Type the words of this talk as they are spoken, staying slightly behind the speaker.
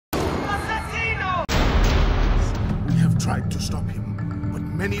tried to stop him, but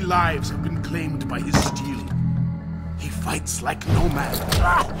many lives have been claimed by his stealing. He fights like no man.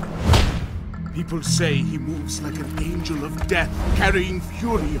 People say he moves like an angel of death, carrying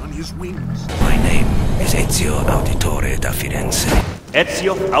fury on his wings. My name is Ezio Auditore da Firenze.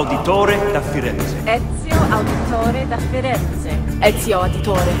 Ezio Auditore da Firenze. Ezio Auditore da Firenze. Ezio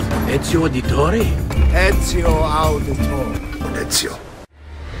Auditore. Ezio Auditore? Ezio Auditore. Ezio.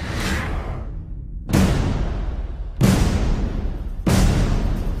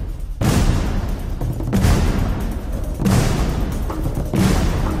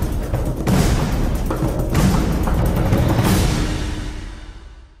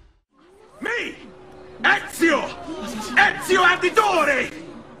 Ezio Auditore!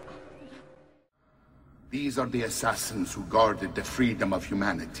 These are the assassins who guarded the freedom of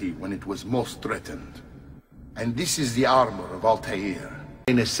humanity when it was most threatened. And this is the armor of Altair,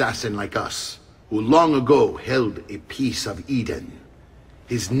 an assassin like us, who long ago held a piece of Eden.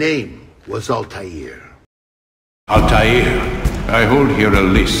 His name was Altair. Altair, I hold here a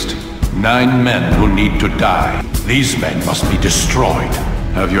list. 9 men who need to die. These men must be destroyed.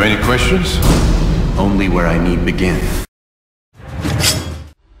 Have you any questions? Only where I need begin.